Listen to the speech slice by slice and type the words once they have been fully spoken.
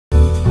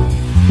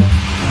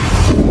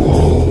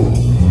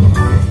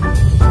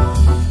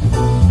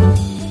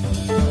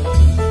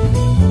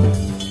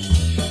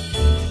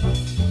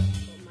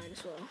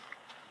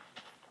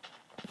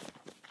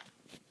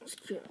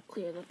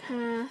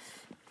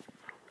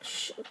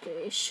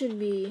Okay, it should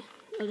be.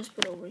 I'll just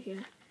put it over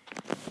here.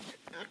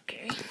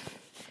 Okay.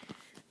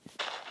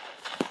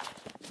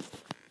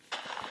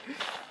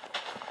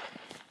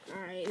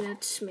 Alright,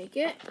 let's make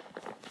it.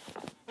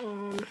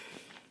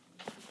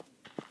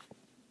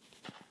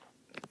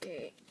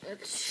 Okay,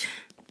 let's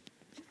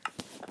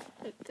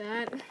like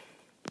that.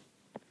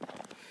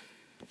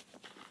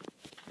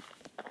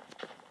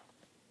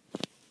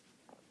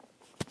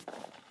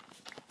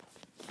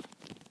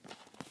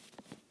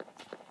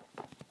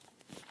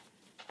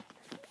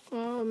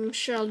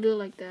 Sure, I'll do it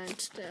like that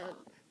instead.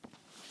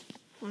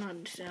 Well, not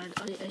instead,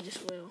 I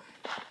just will.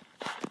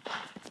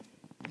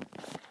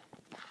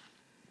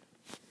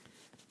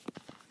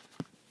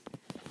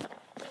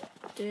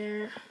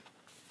 There.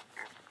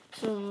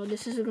 So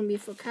this is gonna be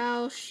for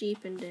cows,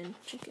 sheep, and then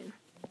chicken.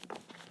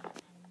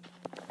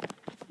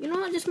 You know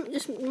what? Just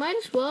might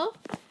as well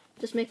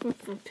just make one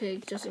for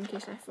pigs, just in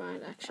case I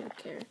find actual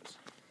carrots.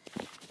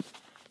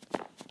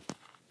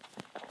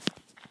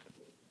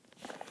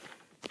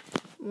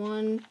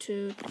 One,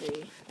 two,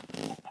 three.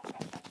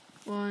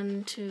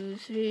 1, 2,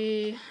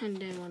 3, and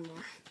then one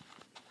more.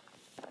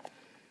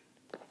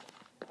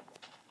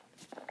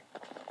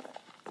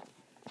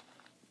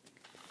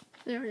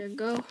 There you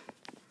go.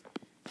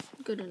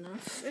 Good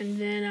enough. And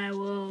then I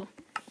will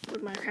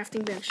put my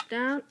crafting bench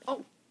down.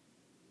 Oh!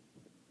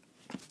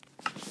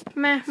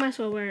 Might as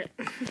well wear it.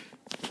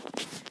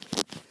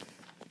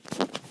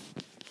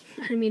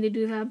 I didn't mean to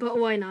do that, but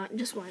why not?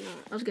 Just why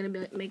not? I was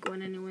gonna make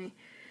one anyway.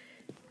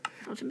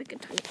 I was gonna make a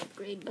tiny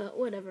upgrade, but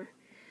whatever.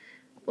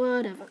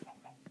 Whatever.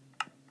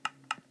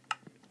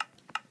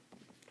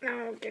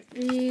 Now I'll get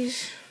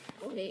these.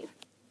 Wait.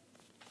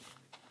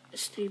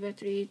 It's 3 by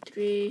 3,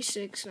 3,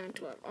 6, 9,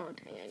 12. Oh,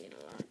 dang, I need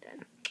a lot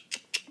then.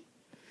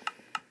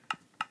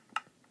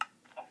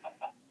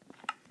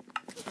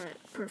 Alright,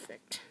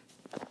 perfect.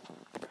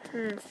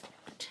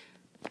 Perfect.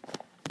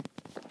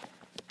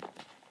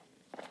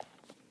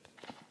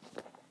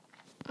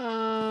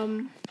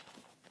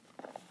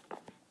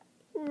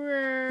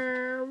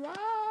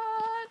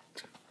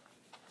 What?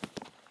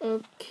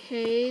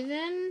 Okay,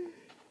 then.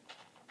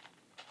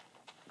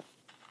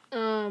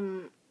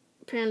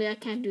 Apparently I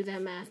can't do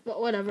that math, but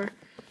whatever.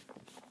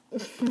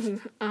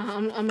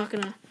 I'm not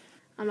gonna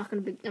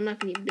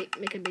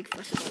make a big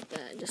fuss about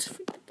that. Just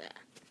forget that.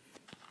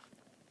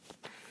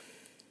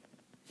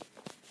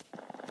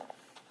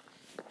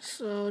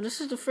 So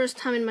this is the first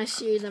time in my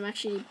series I'm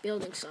actually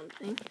building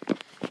something.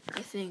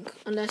 I think,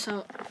 unless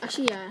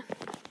yeah.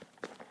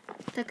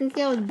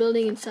 Technically, I was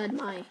building inside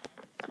my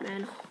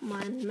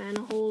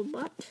manhole,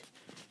 but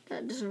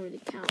that doesn't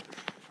really count.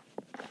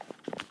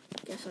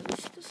 Guess at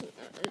least it doesn't.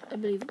 I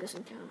believe it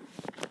doesn't count.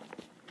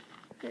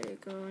 There you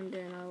go, and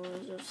then I will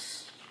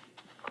just,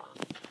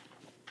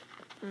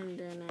 and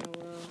then I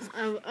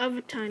will. I have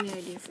a tiny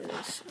idea for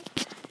this.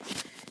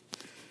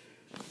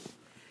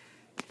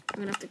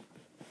 I'm gonna have to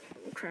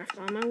craft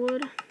all my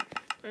wood.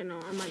 I know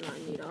I might not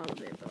need all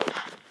of it, but.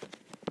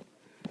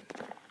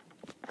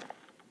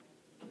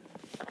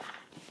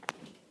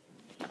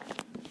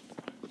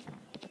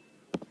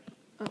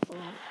 Uh-oh.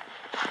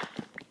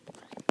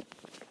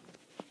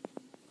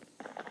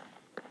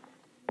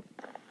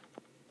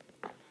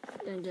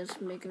 Then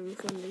just make a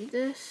roof underneath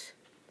this.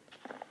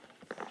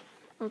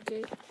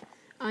 Okay.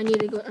 I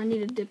need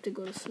a dip to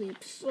go to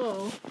sleep.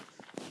 So,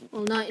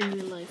 well, not in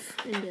real life,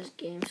 in this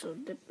game. So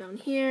dip down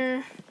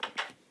here.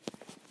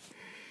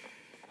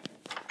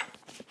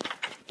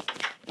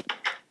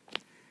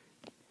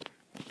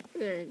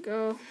 There you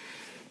go.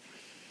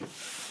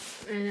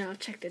 And I'll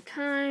check the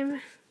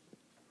time.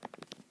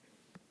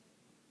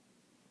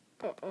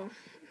 Uh-oh.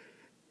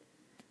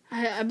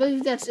 I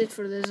believe that's it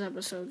for this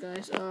episode,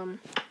 guys.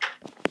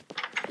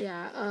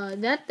 Yeah,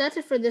 that's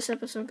it for this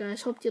episode,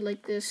 guys. Hope you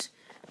like this,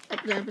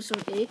 the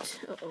episode 8.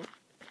 Uh-oh.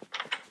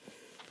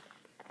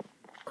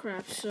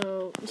 Crap,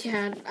 so,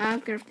 yeah, I'm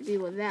gonna have to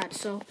deal with that.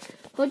 So,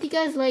 hope you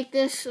guys like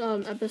this,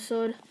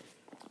 episode.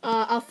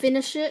 I'll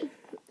finish it.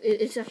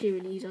 It's actually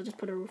really easy. I'll just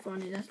put a roof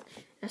on it.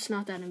 That's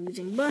not that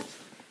amusing, but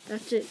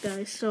that's it,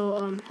 guys.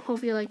 So,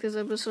 hope you like this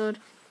episode.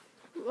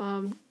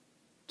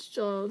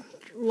 So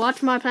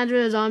watch my Plants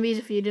vs Zombies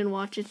if you didn't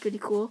watch it. It's pretty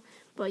cool.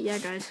 But yeah,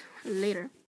 guys, later.